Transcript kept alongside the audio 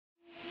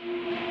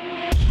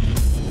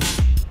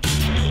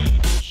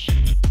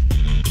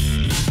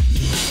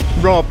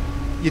Rob,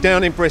 you're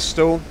down in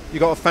Bristol, you've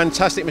got a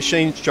fantastic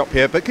machine shop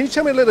here, but can you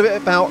tell me a little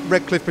bit about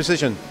Redcliffe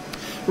Precision?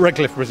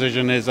 Redcliffe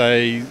Precision is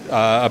a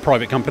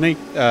private company.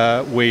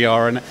 We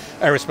are an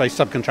aerospace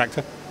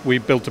subcontractor. We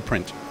build to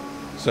print.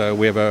 So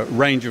we have a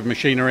range of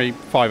machinery,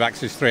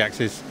 5-axis,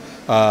 3-axis,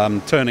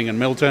 turning and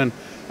mill turn,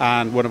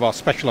 and one of our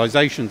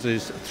specializations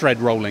is thread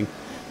rolling,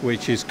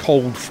 which is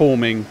cold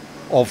forming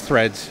of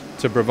threads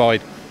to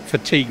provide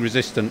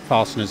fatigue-resistant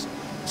fasteners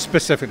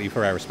specifically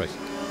for aerospace.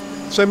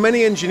 So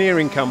many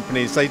engineering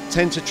companies, they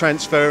tend to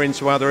transfer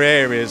into other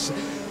areas.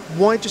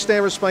 Why just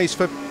aerospace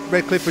for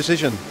Redcliffe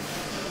Precision?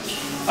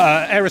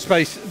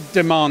 Aerospace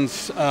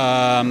demands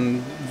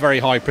very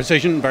high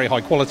precision, very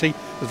high quality.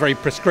 It's very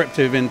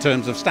prescriptive in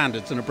terms of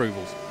standards and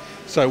approvals.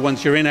 So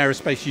once you're in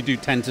aerospace, you do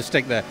tend to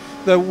stick there.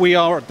 Though we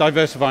are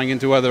diversifying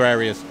into other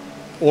areas,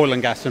 oil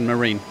and gas and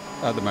marine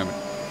at the moment.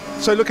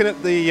 So looking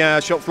at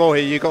the shop floor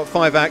here, you've got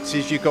 5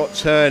 axes, you've got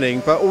turning,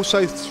 but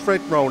also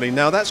thread rolling.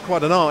 Now that's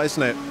quite an art,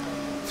 isn't it?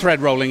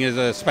 Thread rolling is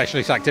a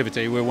specialist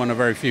activity. We're one of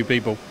very few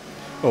people,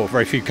 or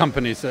very few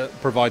companies that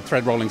provide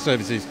thread rolling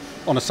services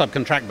on a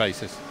subcontract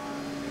basis.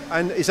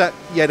 And is that,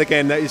 yet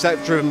again, is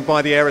that driven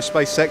by the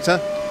aerospace sector?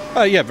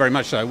 Yeah, very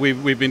much so.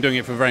 We've been doing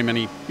it for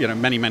many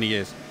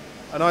years.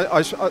 And I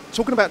was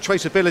talking about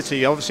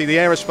traceability. Obviously, the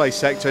aerospace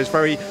sector is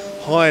very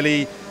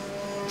highly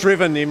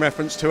driven in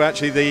reference to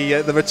actually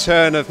the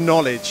return of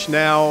knowledge.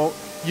 Now,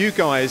 you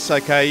guys,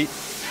 okay,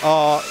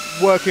 are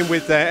working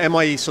with their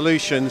MIE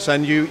Solutions,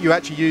 and you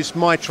actually use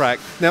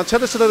MIETrak. Now,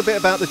 tell us a little bit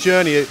about the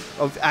journey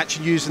of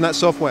actually using that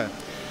software.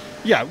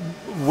 Yeah,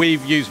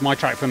 we've used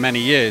MIETrak for many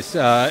years,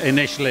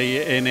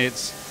 initially in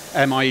its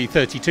MIE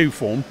 32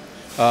 form,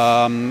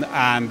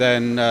 and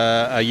then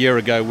a year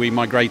ago we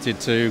migrated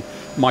to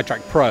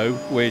MIETrak Pro,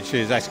 which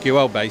is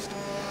SQL based.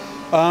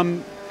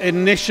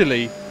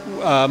 Initially,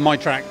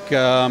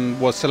 MIETrak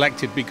was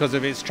selected because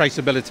of its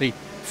traceability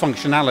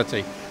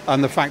functionality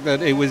and the fact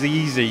that it was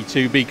easy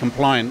to be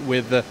compliant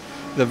with the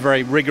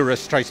very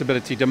rigorous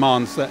traceability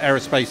demands that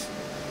aerospace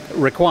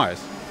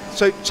requires.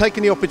 So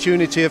taking the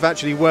opportunity of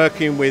actually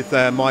working with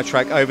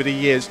MIETrak over the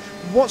years,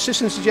 what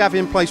systems did you have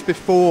in place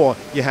before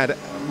you had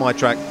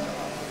MIETrak?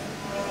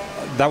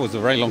 That was a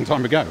very long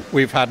time ago.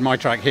 We've had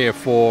MIETrak here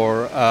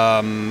for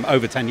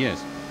over 10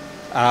 years.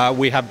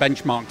 We have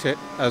benchmarked it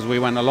as we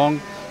went along,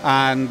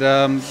 and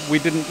we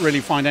didn't really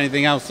find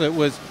anything else that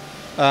was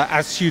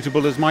as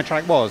suitable as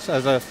MIETrak was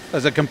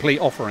as a complete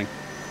offering.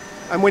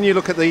 And when you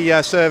look at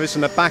the service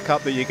and the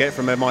backup that you get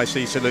from MIE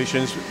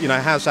Solutions,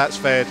 how's that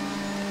fared?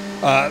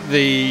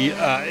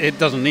 It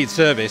doesn't need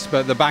service,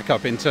 but the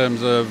backup in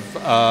terms of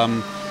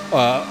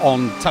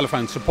on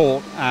telephone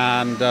support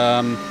and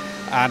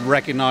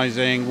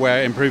recognising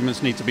where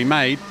improvements need to be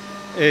made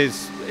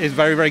is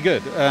very, very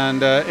good,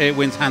 and it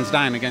wins hands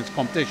down against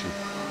competition.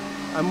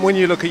 And when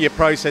you look at your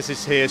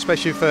processes here,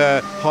 especially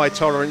for high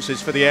tolerances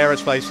for the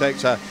aerospace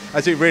sector,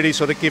 has it really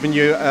sort of given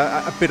you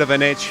a bit of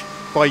an edge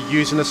by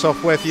using the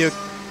software for your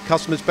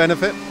customers'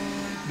 benefit?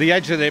 The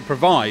edge that it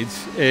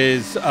provides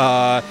is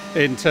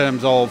in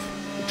terms of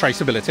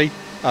traceability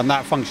and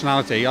that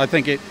functionality. I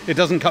think it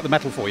doesn't cut the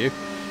metal for you,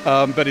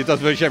 but it does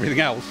virtually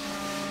everything else.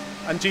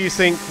 And do you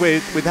think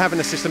with having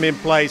a system in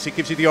place, it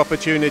gives you the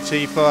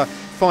opportunity for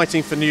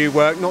fighting for new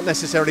work, not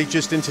necessarily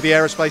just into the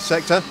aerospace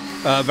sector?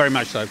 Very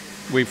much so.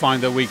 We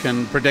find that we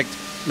can predict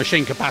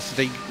machine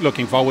capacity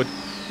looking forward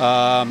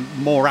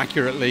more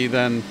accurately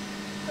than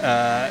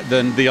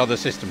the other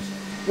systems.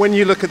 When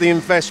you look at the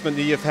investment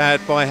that you've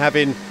had by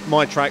having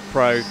MIETrak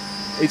Pro,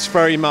 it's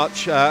very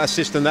much a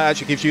system that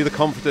actually gives you the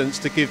confidence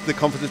to give the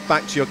confidence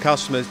back to your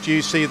customers. Do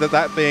you see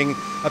that being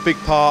a big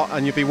part,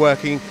 and you'll be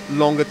working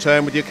longer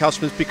term with your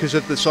customers because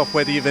of the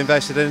software that you've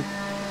invested in?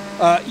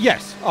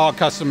 Yes, our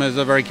customers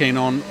are very keen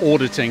on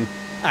auditing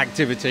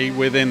activity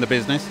within the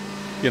business.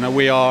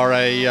 We're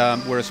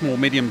a small,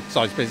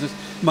 medium-sized business,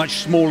 much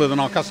smaller than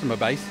our customer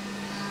base.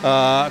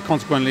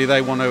 Consequently,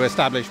 they want to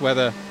establish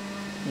whether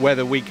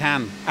we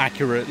can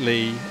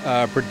accurately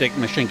predict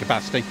machine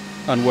capacity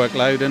and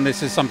workload, and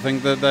this is something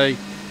that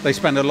they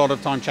spend a lot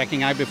of time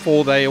checking out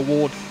before they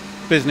award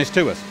business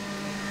to us.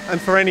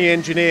 And for any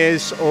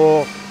engineers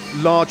or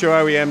larger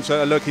OEMs that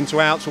are looking to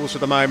outsource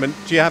at the moment,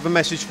 do you have a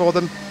message for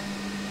them?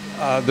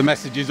 The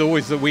message is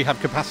always that we have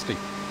capacity,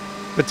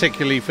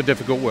 particularly for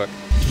difficult work.